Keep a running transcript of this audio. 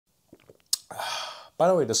By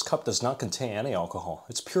the way, this cup does not contain any alcohol.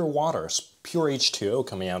 It's pure water. It's pure H2O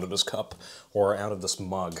coming out of this cup or out of this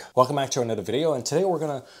mug. Welcome back to another video, and today we're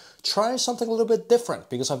gonna try something a little bit different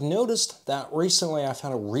because I've noticed that recently I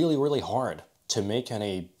found it really hard to make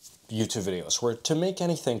any YouTube videos or to make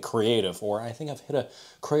anything creative, or I think I've hit a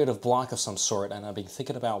creative block of some sort, and I've been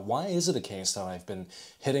thinking about why is it the case that I've been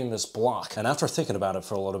hitting this block. And after thinking about it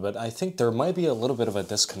for a little bit, I think there might be a little bit of a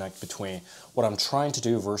disconnect between what I'm trying to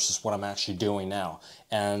do versus what I'm actually doing now.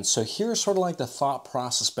 And so here's sort of like the thought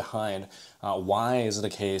process behind why is it the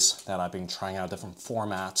case that I've been trying out different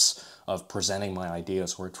formats of presenting my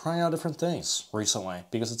ideas or trying out different things recently,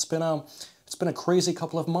 because it's been a crazy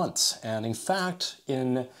couple of months. And in fact,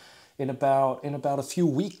 in about a few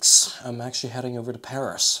weeks, I'm actually heading over to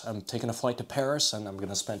Paris. I'm taking a flight to Paris, and I'm going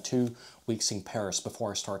to spend 2 weeks in Paris before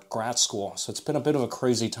I start grad school. So it's been a bit of a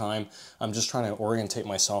crazy time. I'm just trying to orientate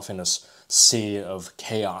myself in this sea of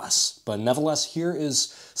chaos. But nevertheless, here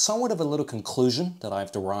is somewhat of a little conclusion that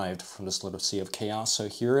I've derived from this little sea of chaos. So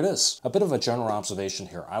here it is. A bit of a general observation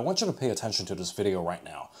here. I want you to pay attention to this video right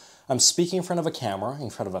now. I'm speaking in front of a camera, in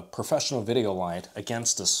front of a professional video light,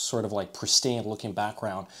 against this sort of like pristine looking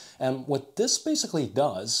background. And what this basically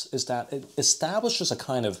does is that it establishes a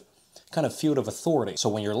kind of field of authority. So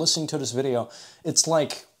when you're listening to this video, it's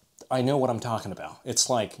like, I know what I'm talking about. It's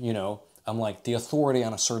like, you know, I'm like the authority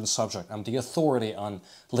on a certain subject. I'm the authority on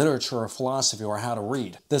literature or philosophy or how to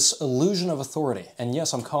read. This illusion of authority. And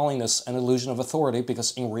yes, I'm calling this an illusion of authority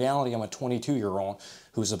because in reality, I'm a 22-year-old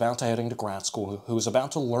who's about to head into grad school, who's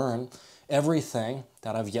about to learn everything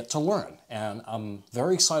that I've yet to learn. And I'm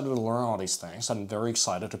very excited to learn all these things. I'm very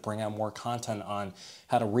excited to bring out more content on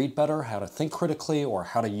how to read better, how to think critically, or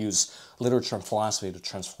how to use literature and philosophy to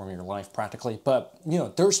transform your life practically. But, you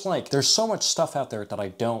know, there's so much stuff out there that I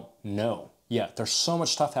don't know yet. There's so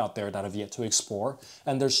much stuff out there that I've yet to explore.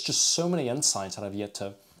 And there's just so many insights that I've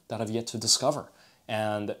yet to discover.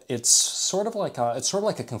 And it's sort of like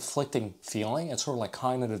a conflicting feeling. It's sort of like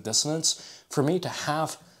cognitive dissonance for me to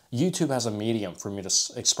have YouTube as a medium for me to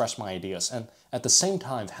express my ideas, and at the same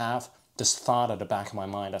time have this thought at the back of my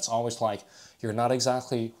mind that's always like, you're not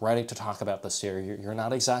exactly ready to talk about this here, you're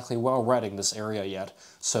not exactly well read in this area yet,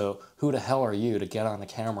 so who the hell are you to get on the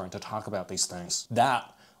camera and to talk about these things?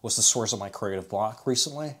 That was the source of my creative block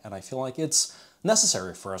recently, and I feel like it's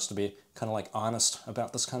necessary for us to be kind of like honest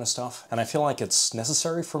about this kind of stuff. And I feel like it's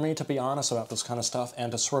necessary for me to be honest about this kind of stuff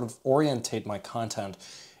and to sort of orientate my content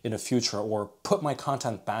in the future, or put my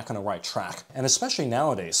content back on the right track. And especially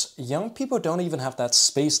nowadays, young people don't even have that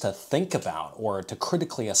space to think about or to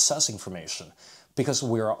critically assess information, because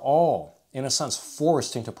we are all, in a sense,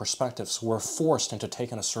 forced into perspectives. We're forced into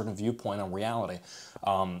taking a certain viewpoint on reality.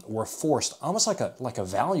 We're forced, almost like a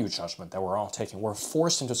value judgment that we're all taking. We're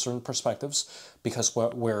forced into certain perspectives because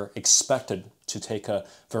we're expected to take a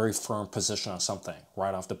very firm position on something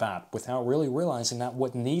right off the bat, without really realizing that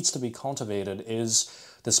what needs to be cultivated is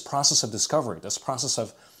this process of discovery, this process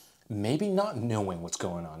of maybe not knowing what's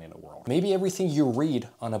going on in the world. Maybe everything you read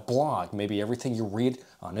on a blog, maybe everything you read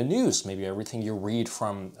on the news, maybe everything you read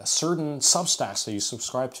from a certain Substacks that you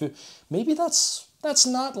subscribe to, maybe that's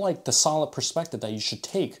not like the solid perspective that you should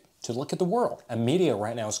take to look at the world. And media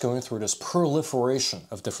right now is going through this proliferation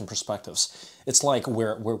of different perspectives. It's like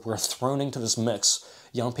we're thrown into this mix.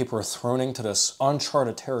 Young people are thrown into this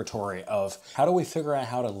uncharted territory of how do we figure out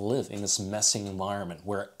how to live in this messy environment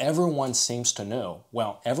where everyone seems to know,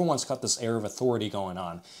 well, everyone's got this air of authority going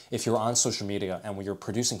on. If you're on social media and when you're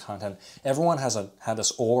producing content, everyone has had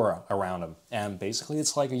this aura around them. And basically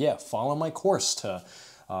it's like, yeah, follow my course to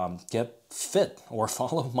get fit, or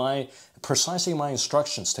follow precisely my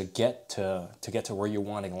instructions to get to where you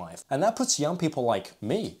want in life. And that puts young people like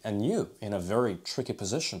me and you in a very tricky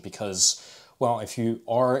position because, well, if you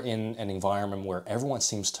are in an environment where everyone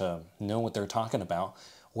seems to know what they're talking about,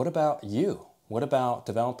 what about you? What about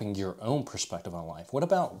developing your own perspective on life? What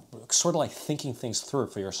about sort of like thinking things through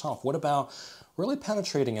for yourself? What about really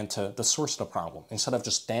penetrating into the source of the problem instead of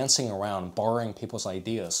just dancing around borrowing people's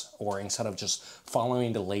ideas, or instead of just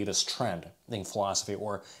following the latest trend in philosophy,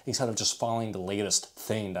 or instead of just following the latest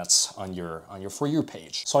thing that's on your For You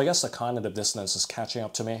page? So I guess the cognitive dissonance is catching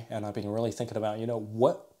up to me, and I've been really thinking about, you know,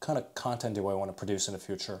 what kind of content do I want to produce in the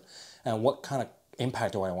future, and what kind of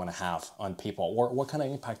impact do I want to have on people, or what kind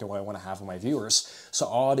of impact do I want to have on my viewers? So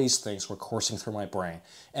all these things were coursing through my brain.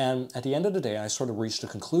 And at the end of the day, I sort of reached a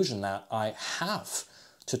conclusion that I have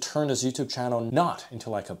to turn this YouTube channel not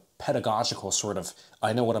into like a pedagogical sort of,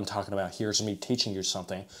 I know what I'm talking about, here's me teaching you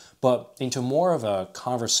something, but into more of a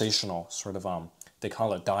conversational sort of they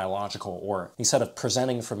call it dialogical, or instead of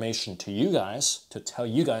presenting information to you guys, to tell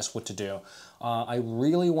you guys what to do, I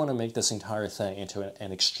really want to make this entire thing into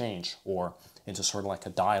an exchange, or into sort of like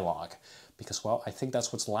a dialogue. Because, well, I think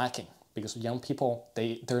that's what's lacking. Because young people,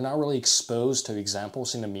 they're not really exposed to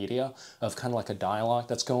examples in the media of kind of like a dialogue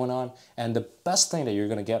that's going on. And the best thing that you're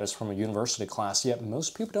going to get is from a university class, yet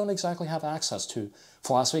most people don't exactly have access to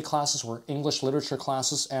philosophy classes or English literature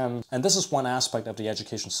classes. And this is one aspect of the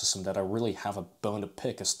education system that I really have a bone to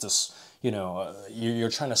pick, is this, you know, you're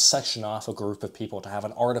trying to section off a group of people to have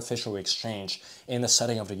an artificial exchange in the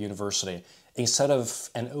setting of the university, instead of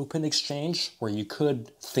an open exchange where you could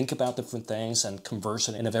think about different things and converse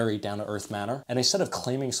in a very down-to-earth manner. And instead of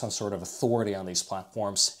claiming some sort of authority on these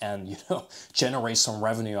platforms and, you know, generate some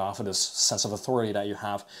revenue off of this sense of authority that you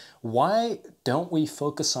have, why don't we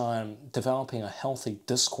focus on developing a healthy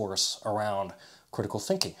discourse around critical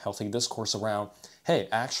thinking, healthy discourse around, hey,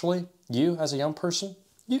 actually, you as a young person,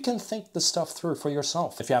 you can think this stuff through for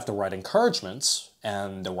yourself. If you have the right encouragements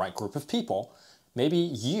and the right group of people, maybe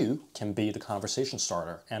you can be the conversation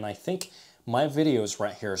starter. And I think my videos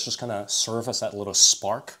right here is just gonna serve as that little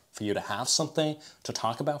spark for you to have something to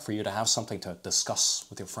talk about, for you to have something to discuss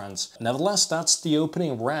with your friends. Nevertheless, that's the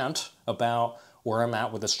opening rant about where I'm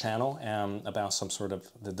at with this channel and about some sort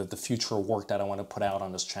of the future work that I want to put out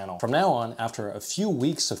on this channel. From now on, after a few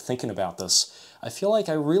weeks of thinking about this, I feel like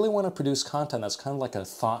I really want to produce content that's kind of like a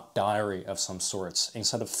thought diary of some sorts.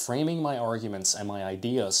 Instead of framing my arguments and my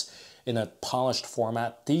ideas in a polished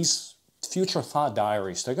format, these future thought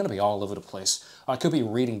diaries, they're going to be all over the place. I could be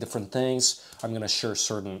reading different things. I'm going to share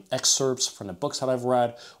certain excerpts from the books that I've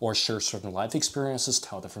read, or share certain life experiences,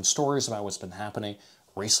 tell different stories about what's been happening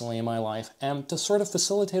recently in my life, and to sort of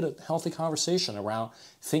facilitate a healthy conversation around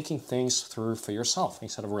thinking things through for yourself,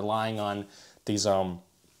 instead of relying on these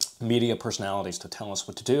media personalities to tell us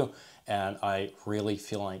what to do. And I really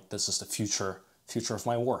feel like this is the future of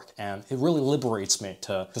my work, and it really liberates me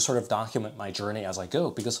to sort of document my journey as I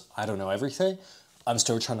go, because I don't know everything. I'm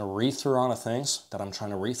still trying to read through all the things that I'm trying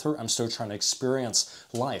to read through. I'm still trying to experience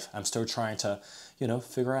life. I'm still trying to, you know,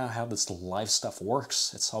 figure out how this life stuff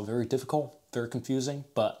works. It's all very difficult, very confusing,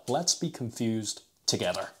 but let's be confused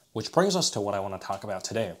together. Which brings us to what I want to talk about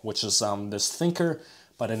today, which is this thinker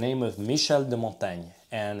by the name of Michel de Montaigne.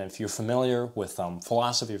 And if you're familiar with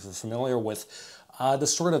philosophy, if you're familiar with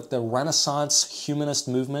the Renaissance humanist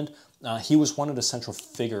movement, he was one of the central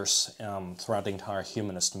figures throughout the entire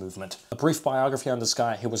humanist movement. A brief biography on this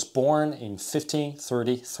guy: he was born in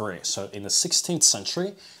 1533, so in the 16th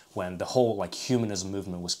century, when the whole humanism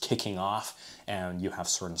movement was kicking off, and you have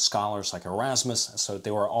certain scholars like Erasmus, so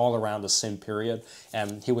they were all around the same period.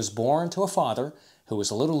 And he was born to a father who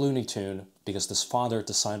was a little Looney Tune, because this father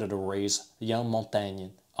decided to raise young Montaigne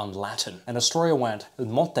on Latin. And the story went,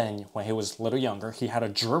 Montaigne, when he was a little younger, he had a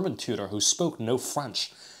German tutor who spoke no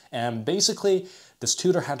French. And basically, this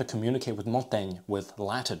tutor had to communicate with Montaigne with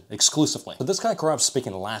Latin exclusively. So this guy grew up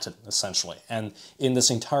speaking Latin, essentially. And in this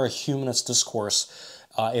entire humanist discourse,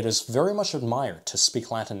 it is very much admired to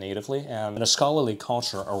speak Latin natively, and the scholarly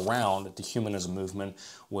culture around the humanism movement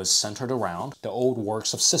was centered around the old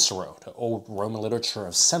works of Cicero, the old Roman literature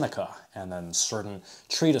of Seneca, and then certain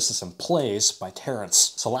treatises and plays by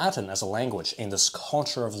Terence. So Latin as a language in this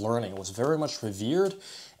culture of learning was very much revered,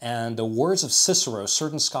 and the words of Cicero,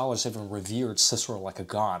 certain scholars even revered Cicero like a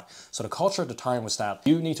god. So the culture at the time was that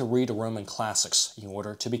you need to read the Roman classics in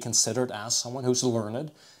order to be considered as someone who's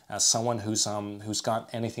learned, as someone who's got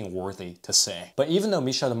anything worthy to say. But even though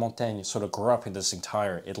Michel de Montaigne sort of grew up in this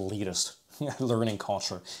entire elitist learning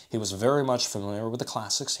culture, he was very much familiar with the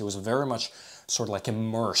classics. He was very much sort of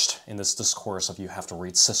immersed in this discourse of you have to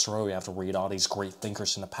read Cicero, you have to read all these great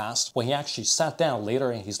thinkers in the past. When he actually sat down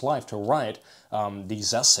later in his life to write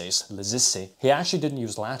these essays, les essais, he actually didn't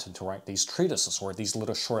use Latin to write these treatises or these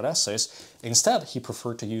little short essays. Instead, he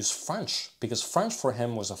preferred to use French, because French for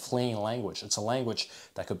him was a fleeing language. It's a language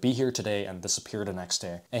that could be here today and disappear the next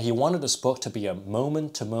day. And he wanted this book to be a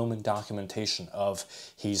moment-to-moment documentation of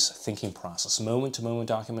his thinking process, moment-to-moment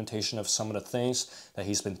documentation of some of the things that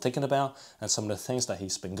he's been thinking about and some of the things that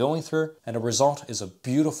he's been going through. And the result is a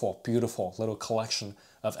beautiful, beautiful little collection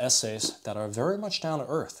of essays that are very much down to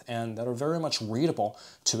earth and that are very much readable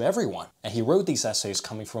to everyone. And he wrote these essays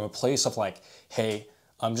coming from a place of hey,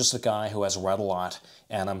 I'm just a guy who has read a lot,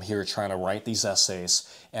 and I'm here trying to write these essays,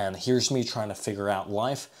 and here's me trying to figure out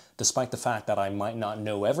life. despite the fact that I might not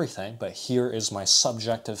know everything, but here is my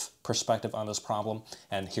subjective perspective on this problem,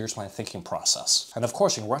 and here's my thinking process. And of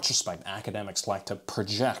course, in retrospect, academics like to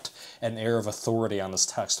project an air of authority on this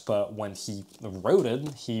text, but when he wrote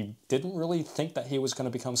it, he didn't really think that he was going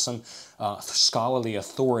to become some scholarly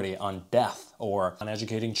authority on death, or on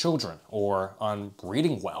educating children, or on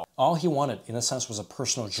reading well. All he wanted, in a sense, was a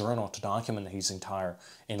personal journal to document his entire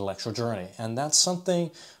intellectual journey, and that's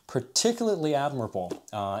something particularly admirable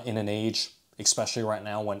in an age, especially right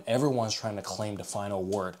now, when everyone's trying to claim the final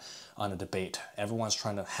word on a debate. Everyone's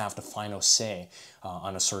trying to have the final say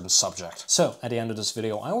on a certain subject. So at the end of this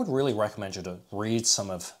video, I would really recommend you to read some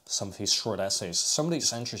of his short essays. Some of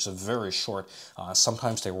these entries are very short.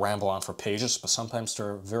 Sometimes they ramble on for pages, but sometimes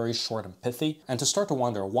they're very short and pithy. And to start to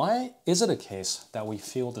wonder, why is it a case that we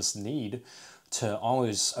feel this need to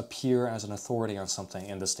always appear as an authority on something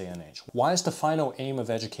in this day and age? Why is the final aim of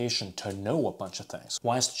education to know a bunch of things?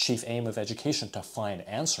 Why is the chief aim of education to find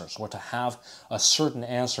answers, or to have a certain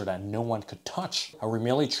answer that no one could touch? Are we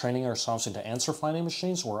merely training ourselves into answer finding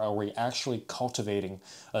machines, or are we actually cultivating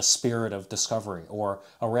a spirit of discovery? Or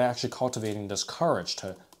are we actually cultivating this courage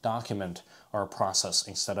to document our process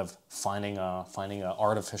instead of finding a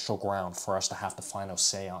artificial ground for us to have the final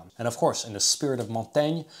say on? And of course, in the spirit of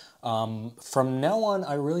Montaigne, from now on,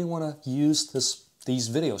 I really want to use these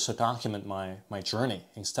videos to document my journey,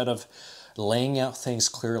 instead of laying out things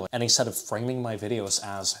clearly, and instead of framing my videos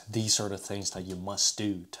as these are the things that you must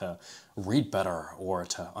do to read better or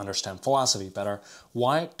to understand philosophy better.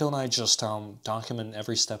 Why don't I just document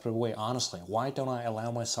every step of the way honestly? Why don't I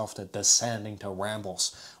allow myself to descend into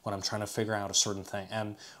rambles when I'm trying to figure out a certain thing?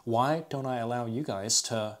 And why don't I allow you guys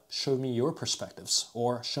to show me your perspectives,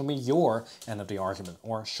 or show me your end of the argument,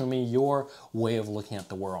 or show me your way of looking at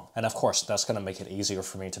the world? And of course, that's going to make it easier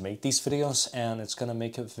for me to make these videos, and it's going to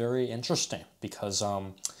make it very interesting, because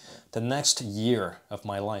the next year of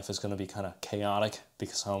my life is going to be kind of chaotic,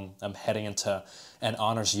 because I'm heading into an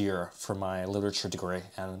honors year for my literature degree,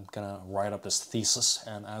 and I'm going to write up this thesis.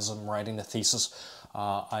 And as I'm writing the thesis,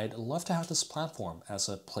 I'd love to have this platform as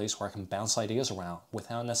a place where I can bounce ideas around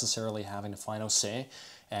without necessarily having the final say.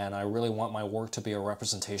 And I really want my work to be a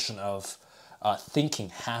representation of thinking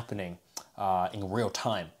happening in real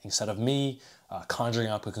time, instead of me conjuring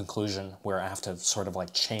up a conclusion where I have to sort of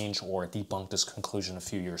like change or debunk this conclusion a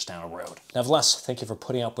few years down the road. Nevertheless, thank you for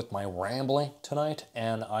putting up with my rambling tonight,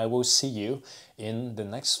 and I will see you in the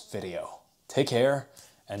next video. Take care,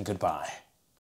 and goodbye.